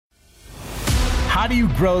How do you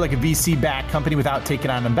grow like a VC-backed company without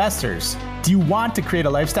taking on investors? Do you want to create a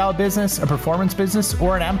lifestyle business, a performance business,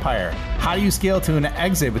 or an empire? How do you scale to an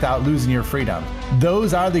exit without losing your freedom?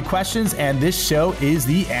 Those are the questions, and this show is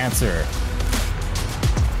the answer.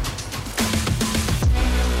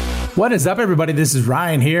 What is up, everybody? This is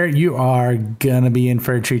Ryan here. You are going to be in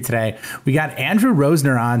for a treat today. We got Andrew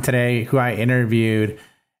Rosener on today, who I interviewed,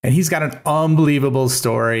 and he's got an unbelievable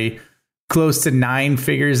story. Close to 9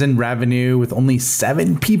 figures in revenue with only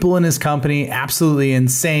 7 people in his company. Absolutely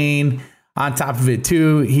insane. On top of it,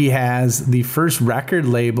 too, he has the first record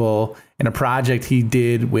label in a project he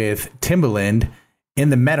did with Timbaland in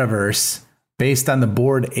the metaverse based on the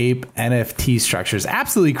Bored Ape NFT structures.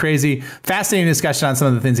 Absolutely crazy. Fascinating discussion on some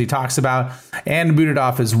of the things he talks about, and booted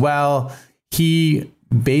off as well. He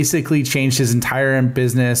basically changed his entire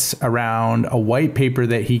business around a white paper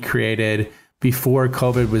that he created before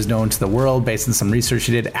COVID was known to the world, based on some research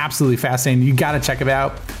he did. Absolutely fascinating. You got to check it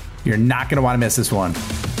out. You're not going to want to miss this one.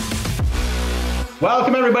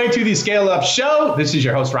 Welcome, everybody, to the Scale Up Show. This is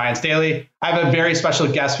your host, Ryan Staley. I have a very special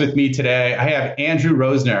guest with me today. I have Andrew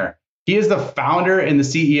Rosener. He is the founder and the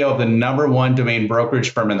CEO of the #1 domain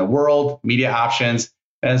brokerage firm in the world, Media Options,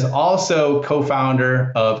 and is also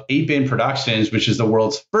co-founder of 8bin Productions, which is the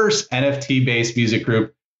world's first NFT-based music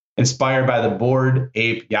group inspired by the Bored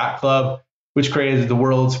Ape Yacht Club, which created the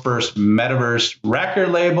world's first metaverse record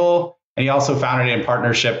label. And he also founded it in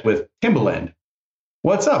partnership with Timbaland.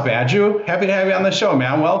 What's up, Andrew? Happy to have you on the show,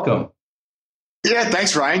 man. Welcome. Yeah,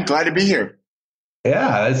 thanks, Ryan. Glad to be here.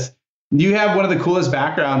 Yeah, you have one of the coolest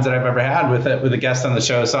backgrounds that I've ever had with a guest on the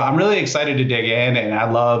show. So I'm really excited to dig in, and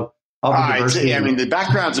I love all the diversity. I mean, the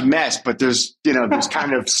background's a mess, but there's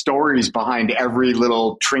kind of stories behind every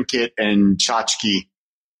little trinket and tchotchke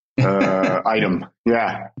item.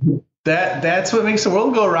 Yeah. That's what makes the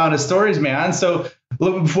world go around, is stories, man. So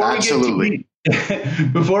before we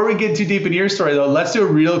get too deep into your story, though, let's do a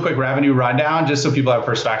real quick revenue rundown, just so people have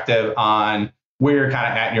perspective on where you're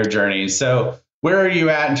kind of at in your journey. So where are you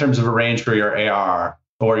at in terms of a range for your ARR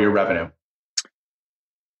or your revenue?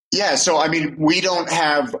 Yeah, so I mean, we don't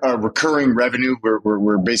have a recurring revenue.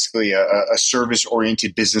 We're basically a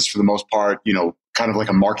service-oriented business for the most part. Kind of like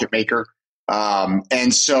a market maker.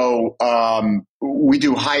 And so we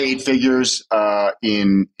do high 8 figures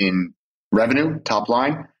in revenue, top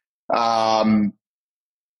line.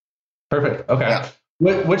 Perfect. Okay. Yeah.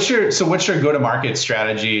 What's your go-to-market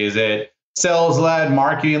strategy? Is it sales-led,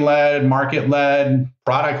 marketing-led, market-led,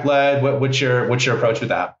 product-led? What's your approach with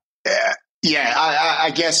that? Yeah,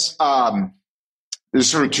 I guess there's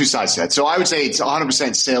sort of two sides to that. So I would say it's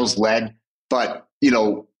 100% sales-led, but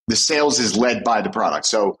the sales is led by the product.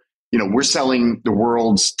 So we're selling the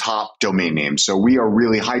world's top domain names. So we are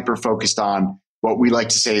really hyper-focused on what we like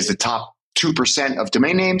to say is the top 2% of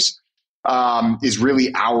domain names is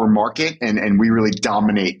really our market, and we really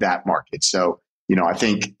dominate that market. So, I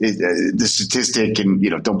think the statistic, and,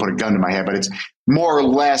 don't put a gun to my head, but it's more or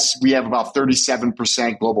less, we have about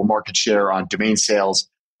 37% global market share on domain sales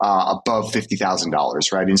above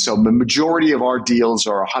 $50,000, right? And so the majority of our deals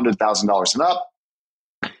are $100,000 and up.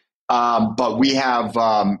 But we have,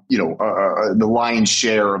 the lion's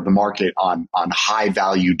share of the market on high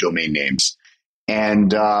value domain names.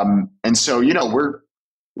 And so,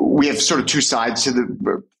 we have sort of two sides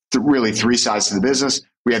to really 3 sides to the business.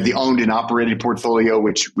 We have the owned and operated portfolio,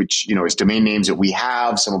 which is domain names that we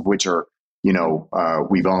have, some of which are,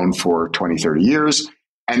 we've owned for 20, 30 years.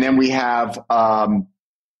 And then we have,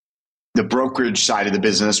 the brokerage side of the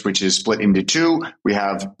business, which is split into 2. We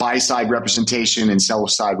have buy side representation and sell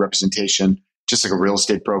side representation, just like a real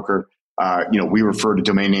estate broker. We refer to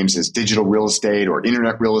domain names as digital real estate or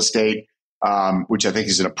internet real estate, which I think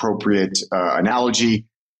is an appropriate analogy.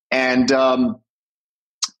 And on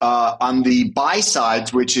the buy side,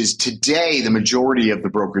 which is today the majority of the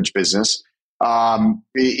brokerage business,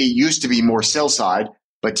 it used to be more sell side,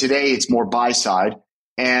 but today it's more buy side.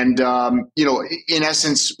 And, in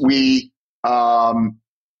essence, we are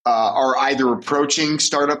either approaching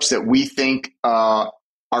startups that we think are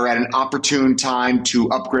at an opportune time to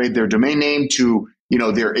upgrade their domain name to,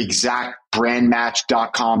 their exact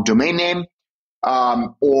brandmatch.com domain name,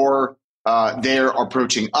 or they're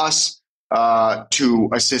approaching us to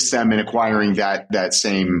assist them in acquiring that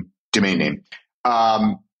same domain name.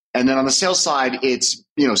 And then on the sales side, it's,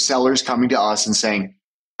 sellers coming to us and saying,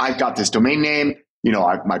 I've got this domain name.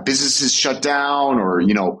 My business is shut down, or,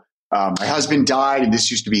 my husband died and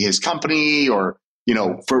this used to be his company, or,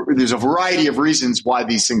 there's a variety of reasons why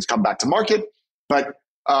these things come back to market, but,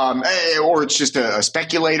 or it's just a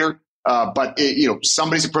speculator. But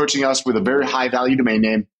somebody's approaching us with a very high value domain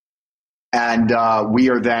name, and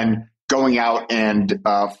we are then going out and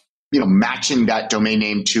matching that domain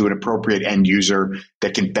name to an appropriate end user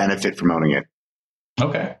that can benefit from owning it.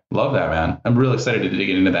 Okay. Love that, man. I'm really excited to dig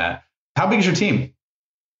into that. How big is your team?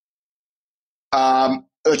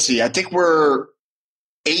 Let's see. I think we're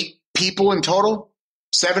 8 people in total.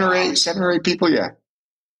 7 or 8 people. Yeah.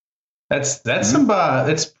 That's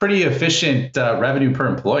that's pretty efficient revenue per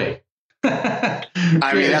employee. I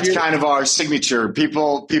mean, that's kind of our signature.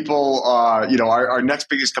 People, our next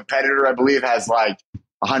biggest competitor, I believe, has like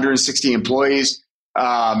 160 employees.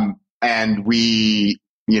 And we,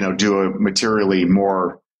 do a materially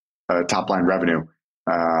more top line revenue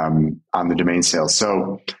on the domain sales.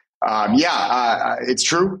 So, it's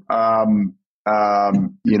true. I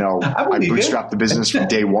bootstrapped the business from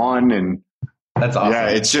day one, and that's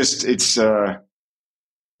awesome.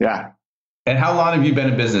 Yeah. And how long have you been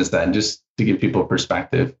in business then? Just to give people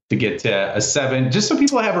perspective, to get to a 7, just so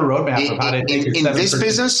people have a roadmap of how to in this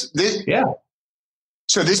business.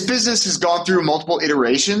 So this business has gone through multiple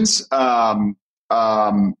iterations in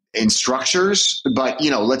structures, but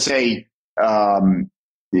let's say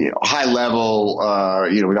high level.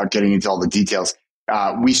 Without getting into all the details,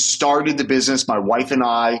 we started the business, my wife and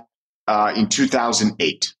I, in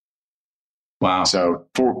 2008. Wow! So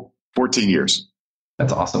 14 years.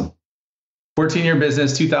 That's awesome. 14-year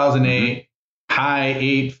business, 2008, high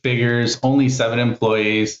 8 figures, only 7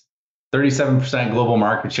 employees, 37% global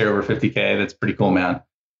market share over 50K. That's pretty cool, man.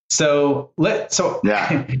 So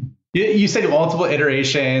you said multiple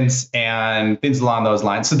iterations and things along those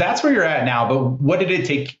lines. So that's where you're at now. But what did it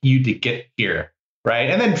take you to get here, right?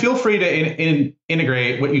 And then feel free to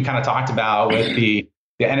integrate what you kind of talked about with the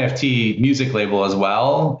NFT music label as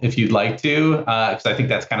well, if you'd like to, because I think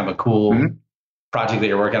that's kind of a cool project that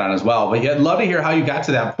you're working on as well. But yeah, I'd love to hear how you got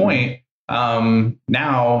to that point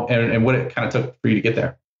now and what it kind of took for you to get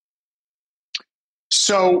there.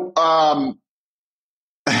 So, all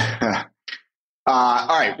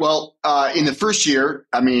right. Well, in the first year,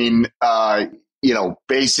 I mean,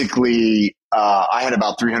 basically, I had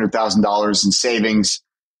about $300,000 in savings.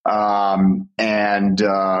 When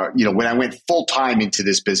I went full time into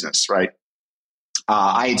this business, right,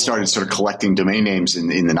 I had started sort of collecting domain names in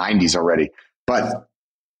the 90s already. But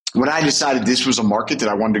when I decided this was a market that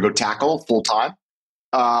I wanted to go tackle full time,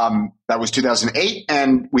 that was 2008,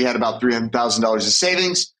 and we had about $300,000 in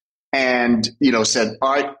savings, and said,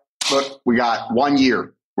 all right, look, we got 1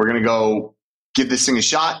 year. We're going to go give this thing a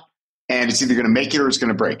shot, and it's either going to make it or it's going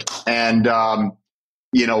to break. And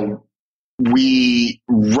we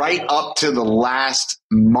right up to the last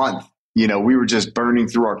month, we were just burning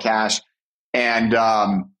through our cash, and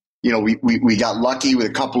we got lucky with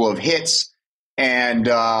a couple of hits. And,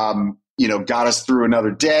 got us through another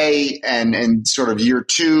day, and sort of year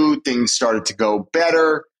 2, things started to go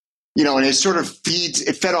better, and it sort of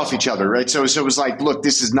fed off each other, right? So it was like, look,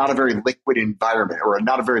 this is not a very liquid environment or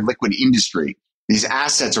not a very liquid industry. These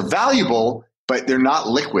assets are valuable, but they're not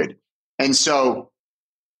liquid. And so,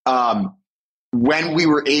 when we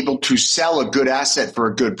were able to sell a good asset for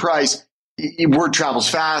a good price, word travels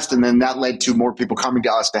fast. And then that led to more people coming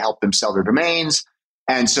to us to help them sell their domains.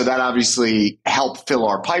 And so that obviously helped fill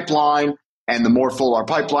our pipeline. And the more full our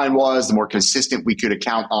pipeline was, the more consistent we could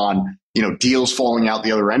account on, deals falling out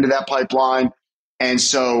the other end of that pipeline. And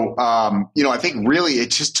so, I think really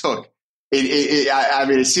it just took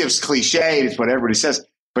it seems cliche, it's what everybody says,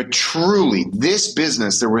 but truly this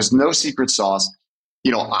business, there was no secret sauce.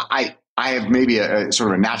 I have maybe a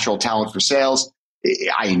sort of a natural talent for sales.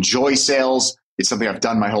 I enjoy sales. It's something I've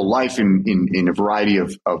done my whole life in a variety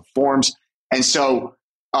of forms. And so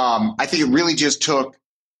I think it really just took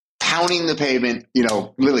pounding the pavement,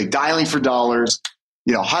 literally dialing for dollars,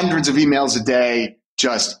 hundreds of emails a day,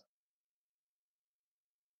 just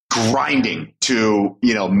grinding to,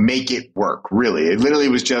 make it work. Really, it literally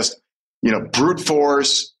was just, brute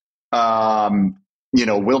force,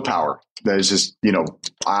 willpower. There's just,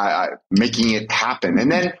 making it happen.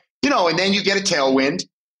 And then, and then you get a tailwind,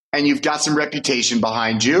 and you've got some reputation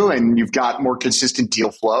behind you, and you've got more consistent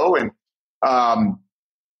deal flow. And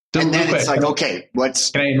then it's like, okay,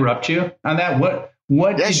 let's. Can I interrupt you on that?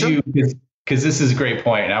 What did you? Because this is a great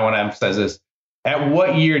point, and I want to emphasize this. At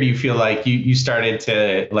what year do you feel like you started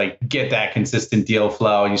to get that consistent deal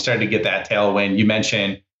flow, and you started to get that tailwind? You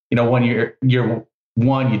mentioned, 1 year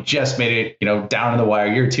 1, you just made it, down to the wire.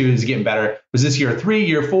 Year 2 is getting better. Was this year 3,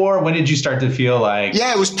 year 4? When did you start to feel like?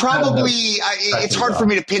 Yeah, it was probably. It's hard for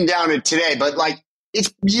me to pin down it today, but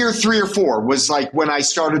it's year 3 or 4 was when I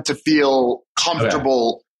started to feel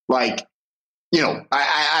comfortable. Okay. I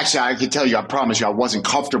can tell you, I promise you, I wasn't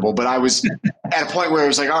comfortable, but I was at a point where it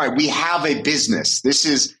was like, all right, we have a business. This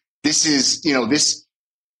is, this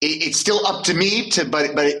it's still up to me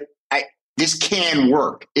to, this can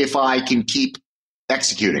work if I can keep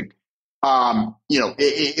executing.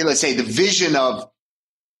 Let's say the vision of,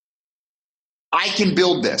 I can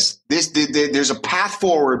build this. There's a path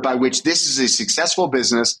forward by which this is a successful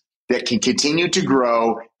business that can continue to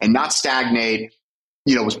grow and not stagnate.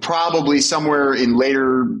 It was probably somewhere in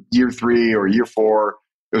later year 3 or year 4.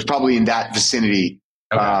 It was probably in that vicinity.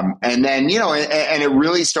 Okay. And then, and it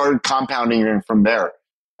really started compounding from there.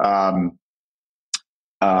 It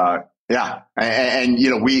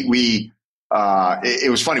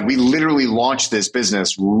was funny. We literally launched this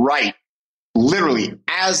business literally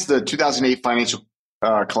as the 2008 financial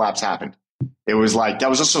collapse happened. It was like, that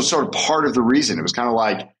was also sort of part of the reason. It was kind of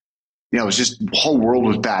like, it was just, the whole world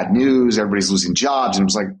was bad news. Everybody's losing jobs. And it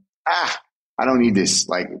was like, I don't need this.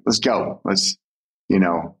 Like, let's go. Let's,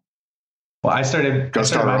 Well, I started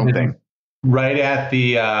our own thing right at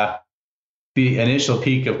the initial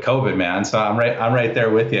peak of COVID, man. So I'm right there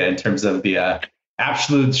with you in terms of the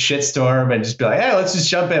absolute shitstorm, and just be like, hey, let's just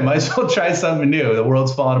jump in. Might as well try something new. The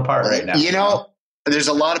world's falling apart right now. There's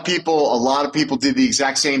a lot of people did the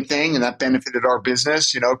exact same thing, and that benefited our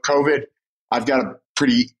business. COVID, I've got a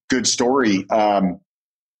pretty good story. I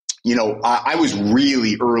was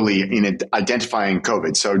really early in identifying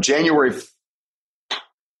COVID. So January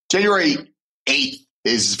 8th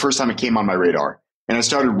is the first time it came on my radar, and I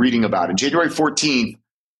started reading about it. January 14th,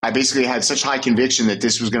 I basically had such high conviction that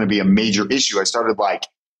this was going to be a major issue. I started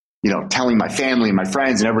telling my family and my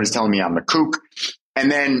friends, and everybody's telling me I'm the kook.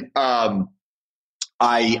 And then I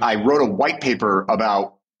wrote a white paper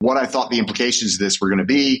about what I thought the implications of this were going to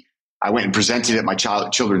be. I went and presented at my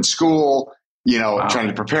children's school, wow. Trying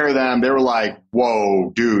to prepare them. They were like,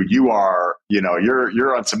 whoa, dude, you are,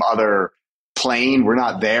 you're on some other plane. We're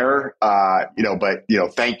not there, but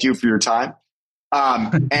thank you for your time. I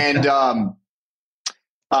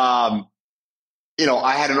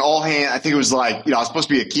had an all hand, I think it was like, I was supposed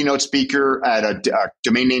to be a keynote speaker at a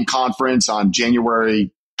domain name conference on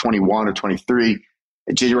January 21 or 23.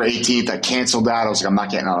 January 18th, I canceled that. I was like, I'm not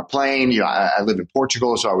getting on a plane. I live in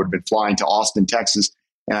Portugal, so I would have been flying to Austin, Texas.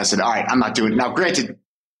 And I said, all right, I'm not doing it. Now, granted,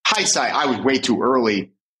 hindsight, I was way too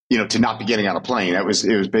early, to not be getting on a plane. It was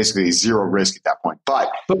basically zero risk at that point.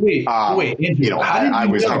 But wait, Andrew, I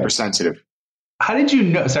was hypersensitive. How did you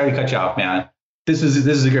know? Sorry to cut you off, man. This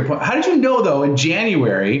is a great point. How did you know, though, in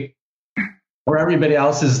January, where everybody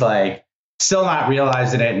else is like still not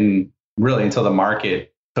realizing it, and really until the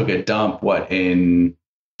market took a dump, in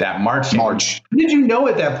that March? How did you know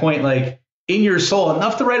at that point, like in your soul,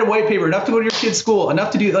 enough to write a white paper, enough to go to your kid's school,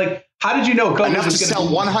 enough to do, like, how did you know? Enough to sell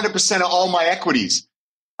 100% of all my equities.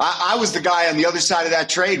 I was the guy on the other side of that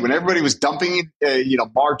trade when everybody was dumping,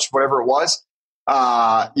 March, whatever it was.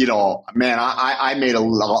 I made a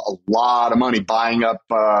lot of money buying up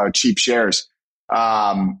cheap shares.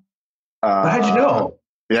 How'd you know?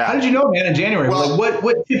 Yeah. How did you know, man, in January? Well, like,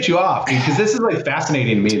 what tipped you off? Because this is like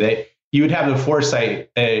fascinating to me that you would have the foresight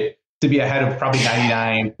to be ahead of probably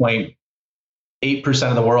 99.8%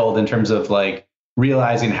 of the world in terms of like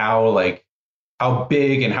realizing how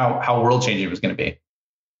big and how world changing it was going to be.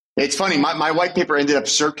 It's funny. My white paper ended up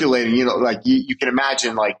circulating, you can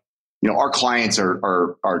imagine, our clients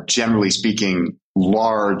are generally speaking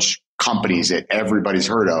large companies that everybody's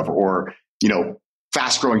heard of, or,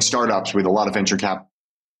 fast growing startups with a lot of venture cap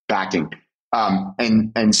backing.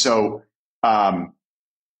 So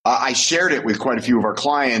I shared it with quite a few of our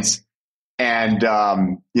clients, and,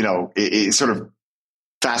 it sort of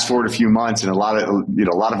fast forward a few months, and a lot of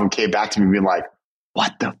them came back to me being like,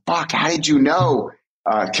 what the fuck? How did you know?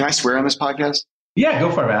 Can I swear on this podcast? Yeah,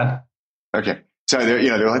 go for it, man. Okay. So they're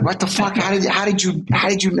like, what the fuck? How did you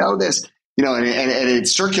know this? And it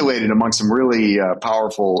circulated among some really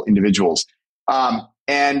powerful individuals. The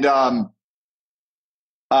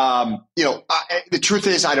truth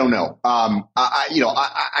is, I don't know.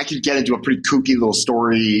 I could get into a pretty kooky little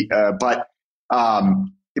story, but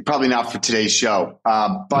probably not for today's show.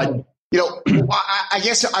 I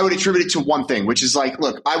guess I would attribute it to one thing, which is like,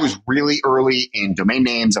 look, I was really early in domain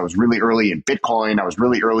names. I was really early in Bitcoin. I was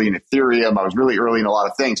really early in Ethereum. I was really early in a lot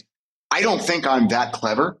of things. I don't think I'm that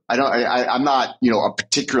clever. I'm not,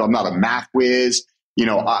 I'm not a math whiz.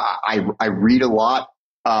 I read a lot,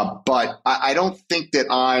 but I don't think that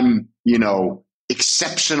I'm,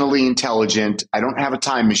 exceptionally intelligent. I don't have a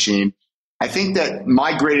time machine. I think that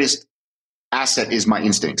my greatest asset is my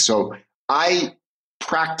instinct. So I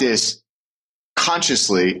practice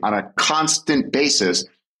consciously on a constant basis,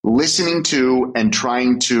 listening to and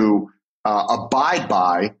trying to abide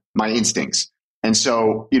by my instincts. And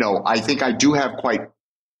so, I think I do have quite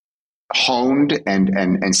honed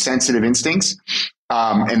and sensitive instincts,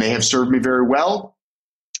 and they have served me very well.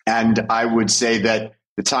 And I would say that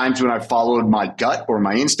the times when I followed my gut or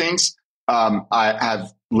my instincts, I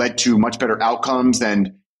have led to much better outcomes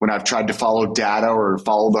than when I've tried to follow data or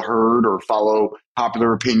follow the herd or follow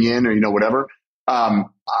popular opinion or, whatever. And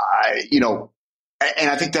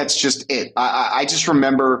I think that's just it. I just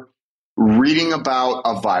remember reading about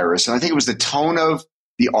a virus, and I think it was the tone of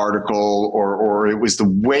the article or it was the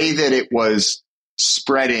way that it was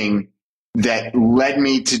spreading that led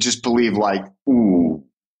me to just believe like, ooh,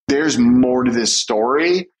 there's more to this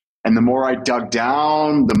story. And the more I dug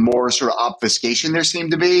down, the more sort of obfuscation there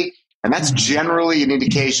seemed to be. And that's generally an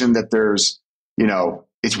indication that there's,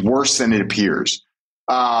 it's worse than it appears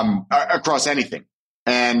across anything.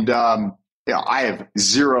 And, I have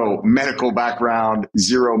zero medical background,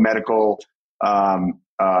 zero medical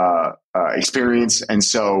experience. And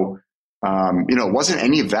so, it wasn't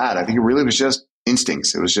any of that. I think it really was just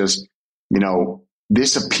instincts. It was just,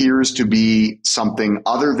 this appears to be something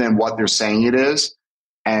other than what they're saying it is.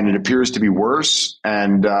 And it appears to be worse.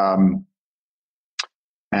 And I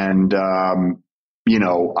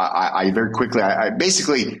very quickly, I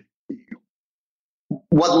basically,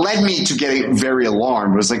 what led me to getting very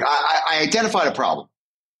alarmed was like, I identified a problem.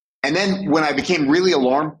 And then when I became really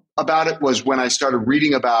alarmed about it was when I started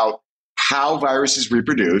reading about how viruses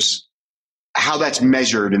reproduce, how that's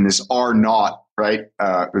measured in this R naught, right?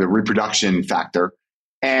 The reproduction factor.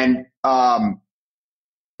 And,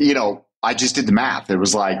 I just did the math. It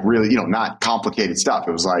was like really, not complicated stuff.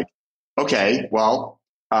 It was like, okay, well,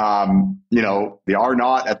 the R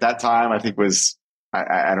naught at that time, I think was,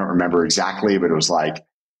 I don't remember exactly, but it was like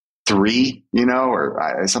 3,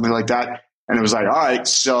 or something like that. And it was like, all right,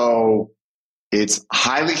 so it's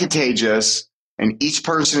highly contagious and each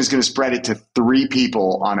person is going to spread it to 3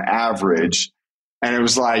 people on average. And it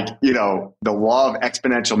was like, the law of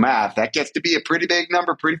exponential math, that gets to be a pretty big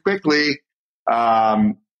number pretty quickly.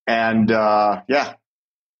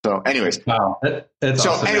 So anyways, wow. That's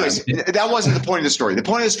so awesome, anyways, man. that wasn't the point of the story. The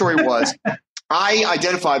point of the story was I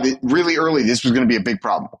identified that really early this was going to be a big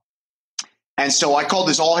problem. And so I called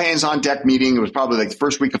this all hands on deck meeting. It was probably like the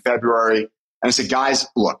first week of February. And I said, guys,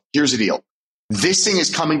 look, here's the deal. This thing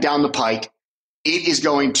is coming down the pike. It is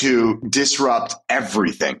going to disrupt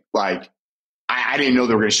everything. Like I didn't know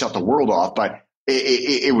they were going to shut the world off, but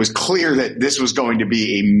it was clear that this was going to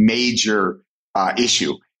be a major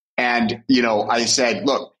issue. And, I said,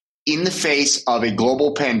 look, in the face of a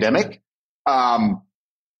global pandemic, I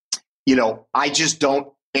just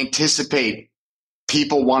don't anticipate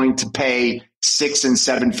people wanting to pay 6 and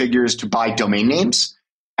 7 figures to buy domain names.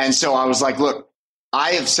 And so I was like, look,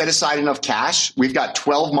 I have set aside enough cash. We've got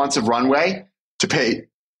 12 months of runway to pay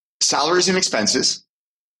salaries and expenses,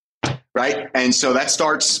 right? And so that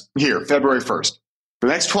starts here, February 1st. For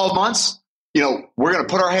the next 12 months, we're going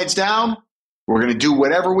to put our heads down. We're going to do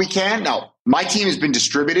whatever we can. Now, my team has been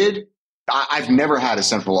distributed. I've never had a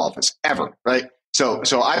central office ever, right? So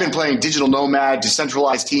I've been playing digital nomad,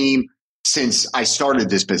 decentralized team since I started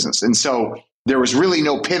this business. And so there was really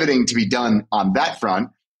no pivoting to be done on that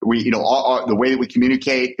front. We, the way that we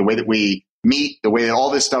communicate, the way that we meet, the way that all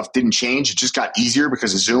this stuff didn't change. It just got easier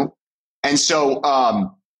because of Zoom. And so,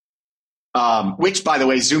 which by the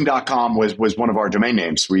way, Zoom.com was one of our domain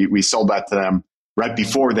names. We sold that to them right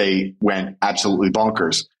before they went absolutely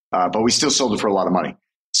bonkers. But we still sold it for a lot of money.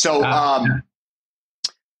 So,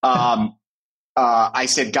 I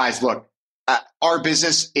said, guys, look, our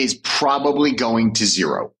business is probably going to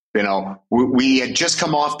zero. We had just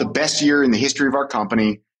come off the best year in the history of our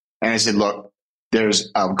company. And I said, look,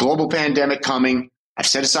 there's a global pandemic coming. I've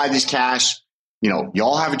set aside this cash.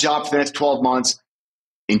 Y'all have a job for the next 12 months.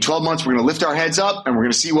 In 12 months, we're going to lift our heads up and we're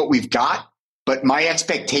going to see what we've got. But my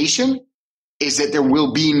expectation is that there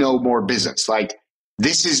will be no more business. Like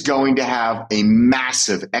this is going to have a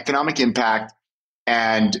massive economic impact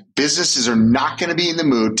and businesses are not going to be in the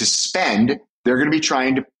mood to spend. They're going to be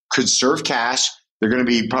trying to conserve cash. They're going to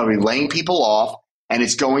be probably laying people off and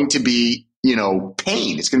it's going to be,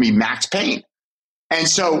 pain. It's going to be max pain. And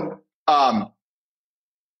so,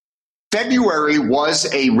 February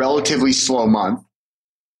was a relatively slow month,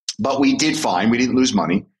 but we did fine. We didn't lose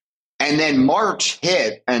money. And then March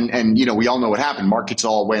hit and we all know what happened. Markets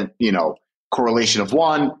all went, correlation of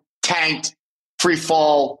 1, tanked, free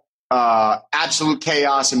fall, absolute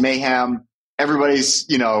chaos and mayhem. Everybody's,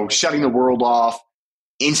 shutting the world off,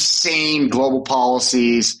 insane global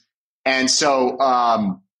policies. And so,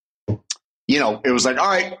 it was like, all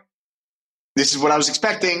right, this is what I was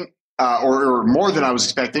expecting, or more than I was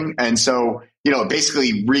expecting. And so,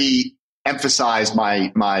 basically re-emphasized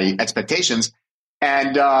my expectations.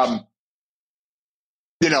 And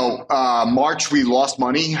March, we lost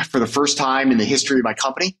money for the first time in the history of my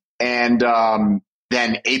company. And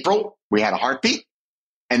then April, we had a heartbeat.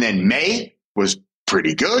 And then May was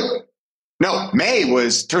pretty good.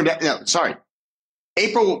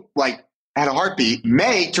 April, had a heartbeat.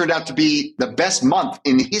 May turned out to be the best month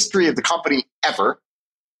in the history of the company ever.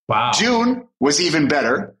 Wow. June was even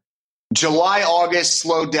better. July, August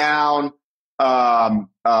slowed down,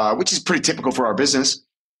 which is pretty typical for our business.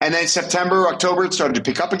 And then September, October, it started to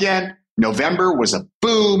pick up again. November was a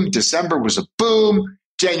boom. December was a boom.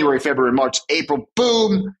 January, February, March, April,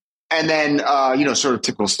 boom. And then, sort of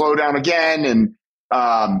typical slowdown again. And,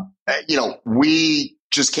 we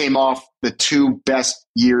just came off the two best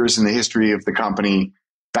years in the history of the company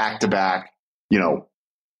back to back,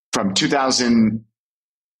 from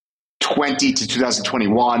 2020 to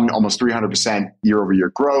 2021, almost 300% year over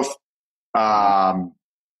year growth.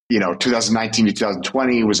 2019 to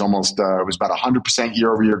 2020 was almost, it was about 100%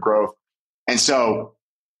 year over year growth. And so,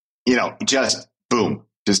 just boom,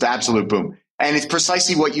 just absolute boom. And it's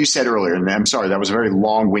precisely what you said earlier. And I'm sorry, that was a very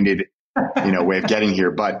long-winded, way of getting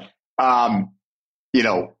here. But,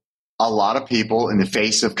 a lot of people in the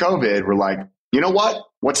face of COVID were like, you know what?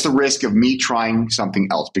 What's the risk of me trying something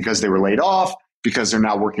else? Because they were laid off, because they're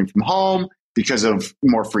now working from home, because of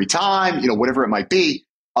more free time, whatever it might be.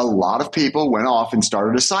 A lot of people went off and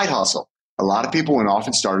started a side hustle. A lot of people went off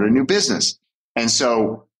and started a new business. And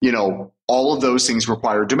so, all of those things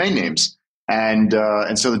require domain names. And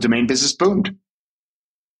so the domain business boomed.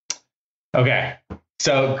 Okay.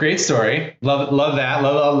 So great story. Love that.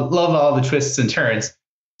 Love all the twists and turns.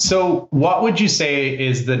 So what would you say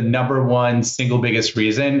is the number one single biggest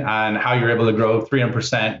reason on how you're able to grow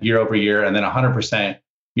 300% year over year and then 100%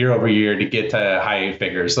 year over year to get to high eight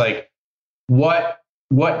figures? Like what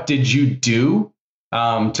did you do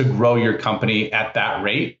to grow your company at that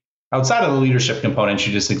rate outside of the leadership components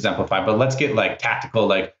you just exemplified? But let's get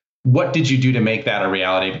tactical. What did you do to make that a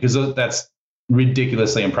reality? Because that's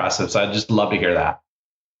ridiculously impressive. So I'd just love to hear that.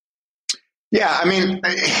 Yeah, I mean,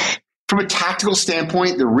 from a tactical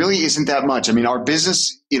standpoint, there really isn't that much. I mean, our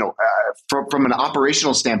business, from an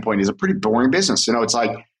operational standpoint, is a pretty boring business. It's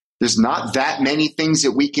like there's not that many things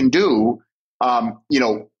that we can do.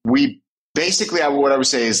 We basically, what I would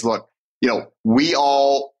say is, look, we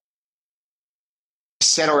all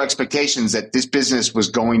set our expectations that this business was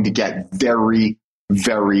going to get very,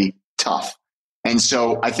 very tough. And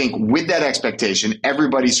so I think with that expectation,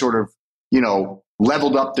 everybody sort of,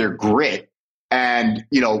 leveled up their grit and,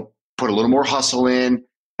 put a little more hustle in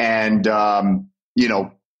and,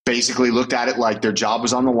 basically looked at it like their job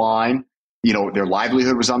was on the line, their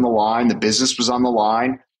livelihood was on the line, the business was on the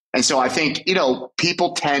line. And so I think,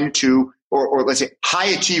 people tend to, or let's say high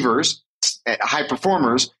achievers, high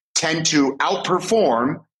performers tend to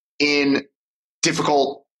outperform in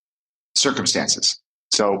difficult circumstances.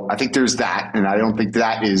 So I think there's that. And I don't think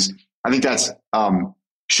that's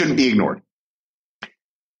shouldn't be ignored.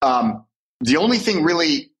 The only thing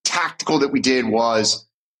really tactical that we did was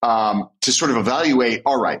to sort of evaluate,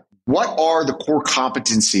 all right, what are the core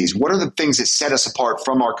competencies? What are the things that set us apart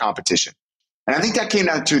from our competition? And I think that came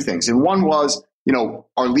down to two things. And one was,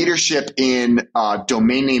 our leadership in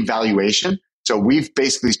domain name valuation. So we've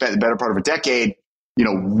basically spent the better part of a decade,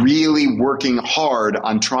 really working hard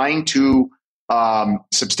on trying to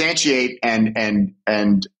substantiate and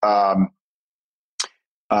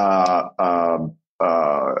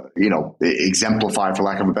exemplify, for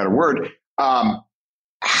lack of a better word,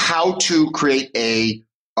 how to create a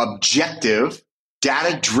objective,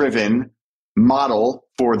 data-driven model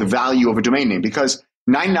for the value of a domain name. Because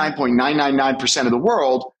 99.999% of the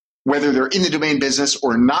world, whether they're in the domain business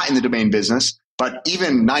or not in the domain business, but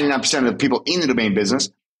even 99% of the people in the domain business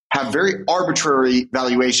have very arbitrary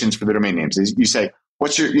valuations for their domain names. You say,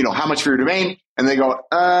 what's your, how much for your domain? And they go,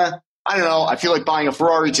 I don't know. I feel like buying a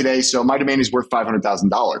Ferrari today, so my domain is worth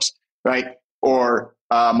 $500,000, right? Or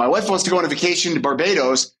my wife wants to go on a vacation to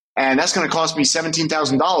Barbados, and that's going to cost me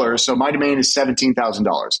 $17,000, so my domain is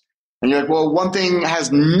 $17,000. And you're like, well, one thing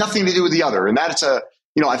has nothing to do with the other. And that's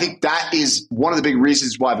I think that is one of the big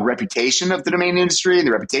reasons why the reputation of the domain industry and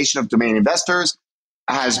the reputation of domain investors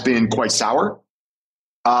has been quite sour.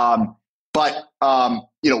 But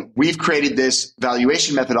we've created this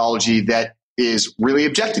valuation methodology that is really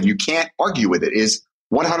objective. You can't argue with it. It is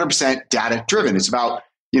 100% data driven. It's about,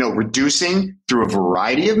 reducing through a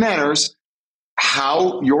variety of manners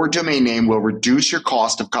how your domain name will reduce your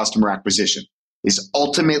cost of customer acquisition is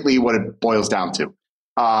ultimately what it boils down to.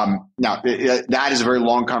 Now, that is a very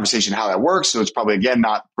long conversation how that works. So it's probably, again,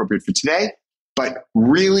 not appropriate for today, but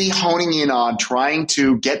really honing in on trying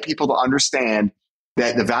to get people to understand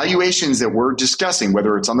that the valuations that we're discussing,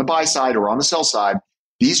 whether it's on the buy side or on the sell side,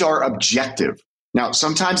 these are objective. Now,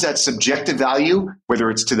 sometimes that subjective value, whether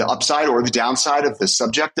it's to the upside or the downside of the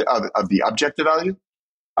subjective of the objective value,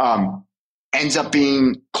 ends up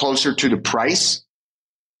being closer to the price.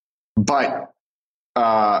 But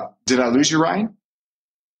did I lose you, Ryan?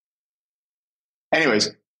 Anyways,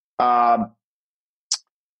 but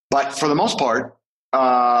for the most part,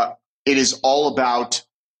 it is all about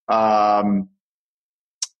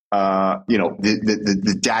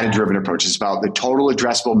the data-driven approach. It's about the total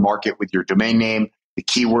addressable market with your domain name, the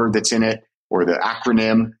keyword that's in it, or the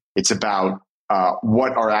acronym. It's about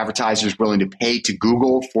what are advertisers willing to pay to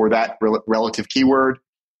Google for that relative keyword.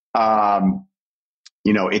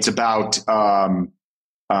 It's about a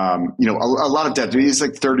lot of data. It's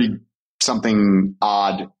like 30-something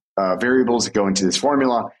odd variables that go into this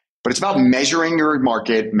formula. But it's about measuring your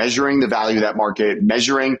market, measuring the value of that market,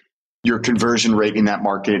 measuring your conversion rate in that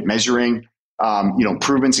market, measuring,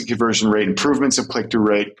 improvements in conversion rate, improvements of click-through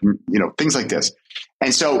rate, things like this.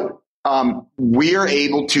 And so we are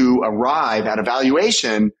able to arrive at a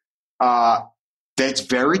valuation that's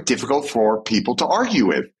very difficult for people to argue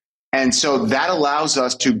with. And so that allows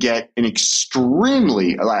us to get an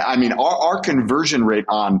extremely, our conversion rate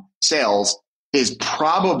on sales is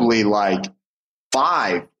probably like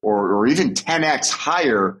 5 or even 10x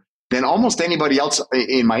higher than almost anybody else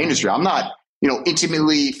in my industry. I'm not,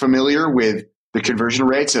 intimately familiar with the conversion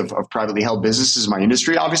rates of privately held businesses in my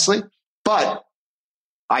industry, obviously, but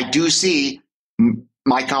I do see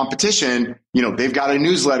my competition, they've got a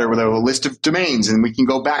newsletter with a list of domains, and we can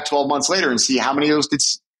go back 12 months later and see how many of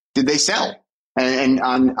those did they sell. And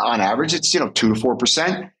on average, it's, 2 to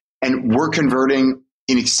 4%. And we're converting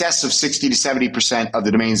in excess of 60 to 70% of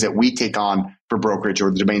the domains that we take on for brokerage,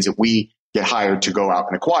 or the domains that we get hired to go out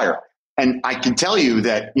and acquire. And I can tell you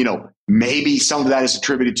that, maybe some of that is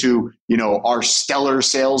attributed to, our stellar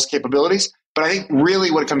sales capabilities. But I think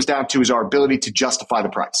really what it comes down to is our ability to justify the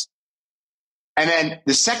price. And then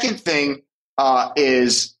the second thing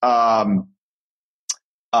is, I've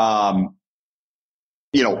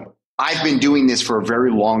been doing this for a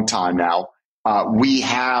very long time now. We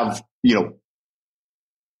have,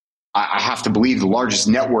 I have to believe, the largest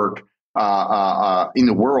network in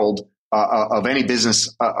the world of any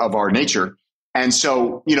business of our nature. And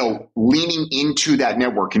so, leaning into that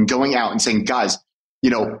network and going out and saying, guys,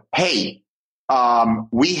 hey,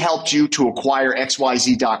 we helped you to acquire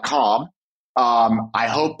XYZ.com. I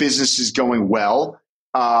hope business is going well.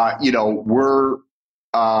 We're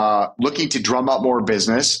looking to drum up more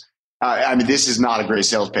business. This is not a great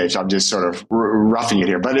sales page. I'm just sort of roughing it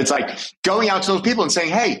here, but it's like going out to those people and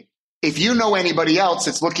saying, hey, if you know anybody else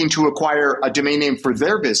that's looking to acquire a domain name for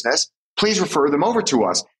their business, please refer them over to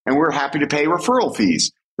us. And we're happy to pay referral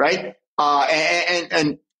fees, right?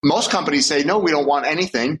 And most companies say, no, we don't want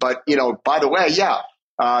anything. But, by the way,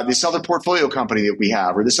 this other portfolio company that we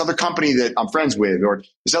have, or this other company that I'm friends with, or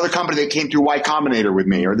this other company that came through Y Combinator with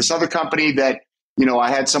me, or this other company that, I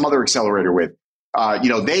had some other accelerator with.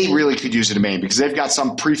 They really could use a domain because they've got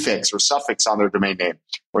some prefix or suffix on their domain name,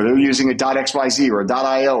 or they're using a .xyz or a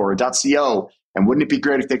 .io or a .co. And wouldn't it be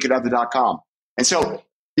great if they could have the .com? And so,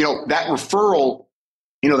 that referral,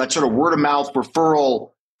 that sort of word of mouth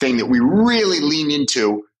referral thing that we really lean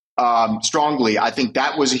into strongly, I think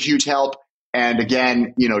that was a huge help. And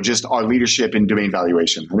again, just our leadership in domain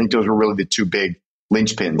valuation. I think those were really the two big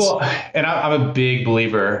linchpins. Well, and I'm a big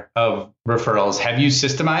believer of referrals. Have you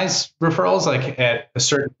systemized referrals like at a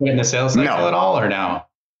certain point in the sales cycle at all, or no?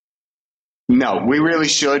 No, we really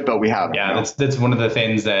should, but we haven't. Yeah, that's one of the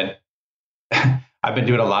things that I've been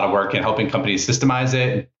doing a lot of work in helping companies systemize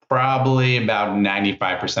it. Probably about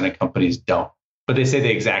 95% of companies don't, but they say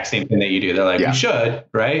the exact same thing that you do. They're like, we should,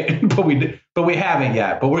 right? but we haven't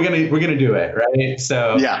yet. But we're gonna do it, right?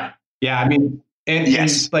 So yeah.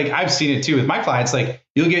 And like I've seen it too with my clients. Like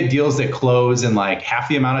you'll get deals that close in like half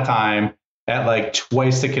the amount of time at like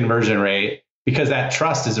twice the conversion rate because that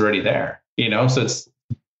trust is already there. So it's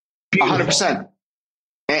beautiful. 100%.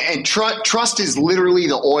 And trust is literally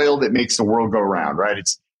the oil that makes the world go round, right?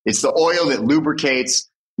 It's the oil that lubricates,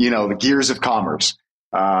 the gears of commerce.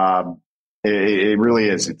 It really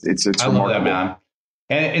is. It's I love that, man.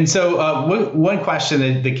 And so one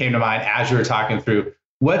question that came to mind as you were talking through,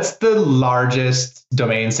 what's the largest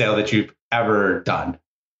domain sale that you've ever done?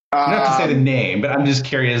 You don't have to say the name, but I'm just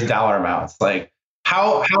curious dollar amounts. Like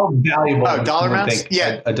how valuable dollar amounts?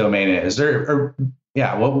 Think a domain is? What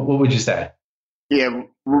would you say? Yeah,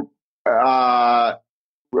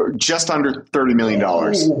 just under $30 million.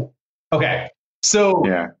 Ooh. Okay. So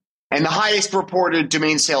yeah. And the highest reported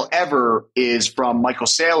domain sale ever is from Michael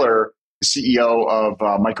Saylor the CEO of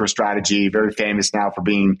MicroStrategy, very famous now for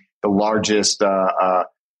being the largest, I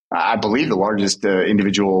believe, the largest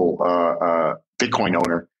individual Bitcoin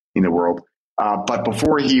owner in the world. But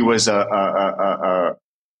before he was a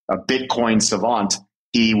Bitcoin savant,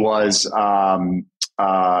 he was a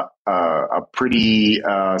pretty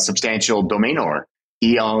substantial domain owner.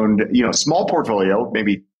 He owned, small portfolio,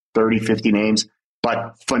 maybe 30, 50 names,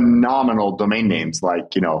 but phenomenal domain names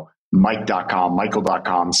like, Mike.com,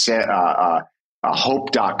 Michael.com,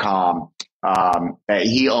 Hope.com.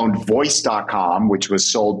 He owned Voice.com, which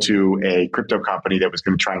was sold to a crypto company that was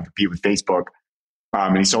going to try and compete with Facebook.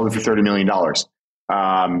 And he sold it for $30 million.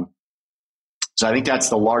 So I think that's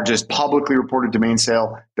the largest publicly reported domain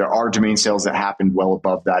sale. There are domain sales that happened well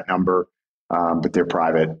above that number, but they're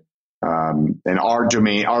private. And our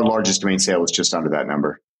largest domain sale was just under that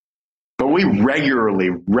number. But we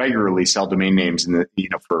regularly sell domain names in the,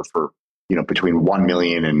 for between 1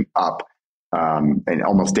 million and up, and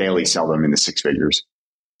almost daily sell them in the six figures.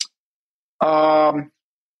 Again,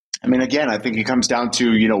 I think it comes down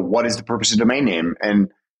to, what is the purpose of domain name?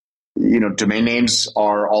 And, domain names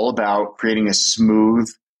are all about creating a smooth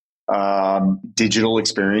digital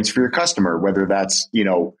experience for your customer, whether that's,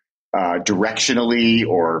 directionally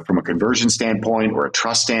or from a conversion standpoint or a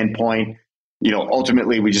trust standpoint.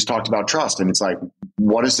 Ultimately, we just talked about trust, and it's like,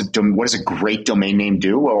 what does a great domain name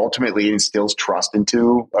do? Well, ultimately, it instills trust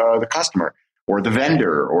into the customer or the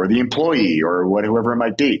vendor or the employee or whoever it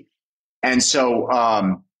might be. And so,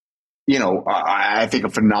 I think a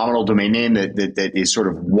phenomenal domain name that is sort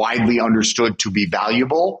of widely understood to be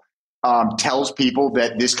valuable tells people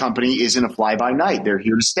that this company isn't a fly by night. They're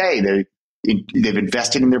here to stay. They've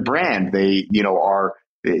invested in their brand. They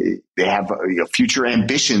have future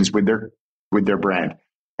ambitions with their brand.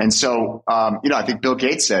 And so, I think Bill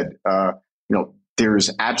Gates said,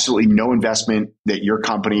 there's absolutely no investment that your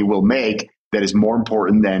company will make that is more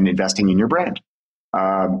important than investing in your brand.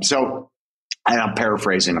 And I'm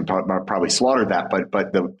paraphrasing, I'm probably slaughtered that,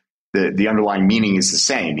 but the underlying meaning is the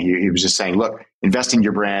same. He was just saying, look, invest in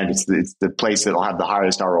your brand. It's the place that'll have the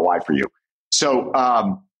highest ROI for you. So,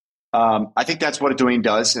 I think that's what a domain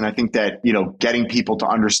does. And I think that, getting people to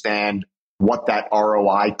understand what that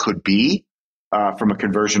ROI could be, from a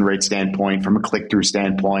conversion rate standpoint, from a click-through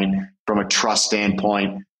standpoint, from a trust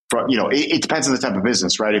standpoint, it depends on the type of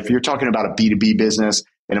business, right? If you're talking about a B2B business,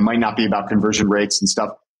 and it might not be about conversion rates and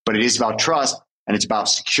stuff, but it is about trust, and it's about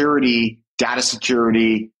security, data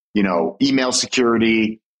security, email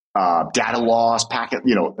security, data loss, packet,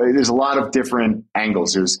 there's a lot of different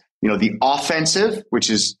angles. There's, the offensive, which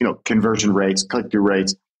is, conversion rates, click-through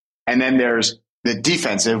rates. And then there's the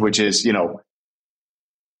defensive, which is,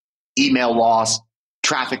 email loss,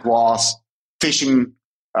 traffic loss, phishing,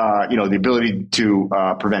 the ability to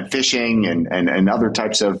prevent phishing and other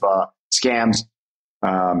types of scams.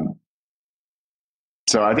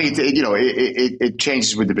 So I think it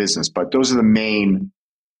changes with the business, but those are the main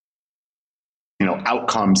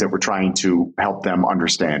outcomes that we're trying to help them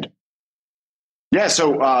understand. Yeah,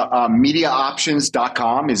 so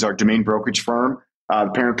MediaOptions.com is our domain brokerage firm.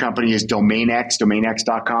 The parent company is DomainX,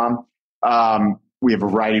 DomainX.com. We have a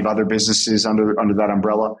variety of other businesses under that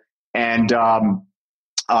umbrella. And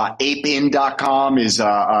ApeIn.com is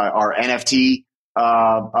our NFT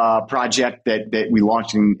project that we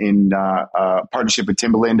launched in partnership with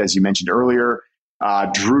Timberland, as you mentioned earlier.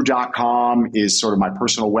 Drew.com is sort of my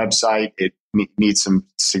personal website. It needs some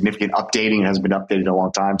significant updating. It hasn't been updated in a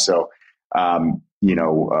long time. So, don't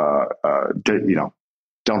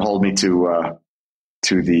hold me to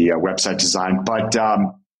the website design. But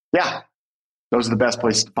yeah, those are the best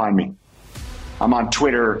places to find me. I'm on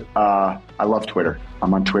Twitter. I love Twitter.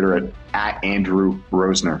 I'm on Twitter at Andrew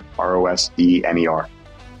Rosener, Rosener.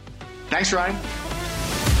 Thanks, Ryan.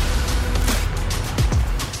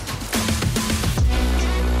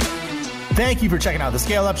 Thank you for checking out the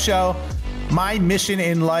Scale Up Show. My mission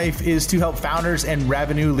in life is to help founders and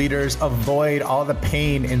revenue leaders avoid all the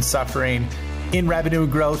pain and suffering in revenue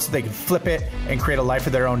growth so they can flip it and create a life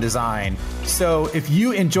of their own design. So if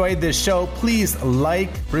you enjoyed this show, please like,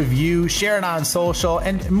 review, share it on social,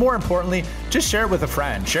 and more importantly, just share it with a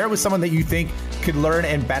friend. Share it with someone that you think could learn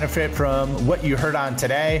and benefit from what you heard on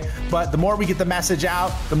today. But the more we get the message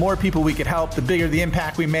out, the more people we could help, the bigger the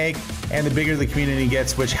impact we make, and the bigger the community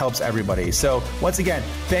gets, which helps everybody. So once again,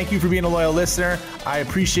 thank you for being a loyal listener. I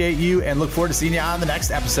appreciate you and look forward to seeing you on the next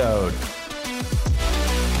episode.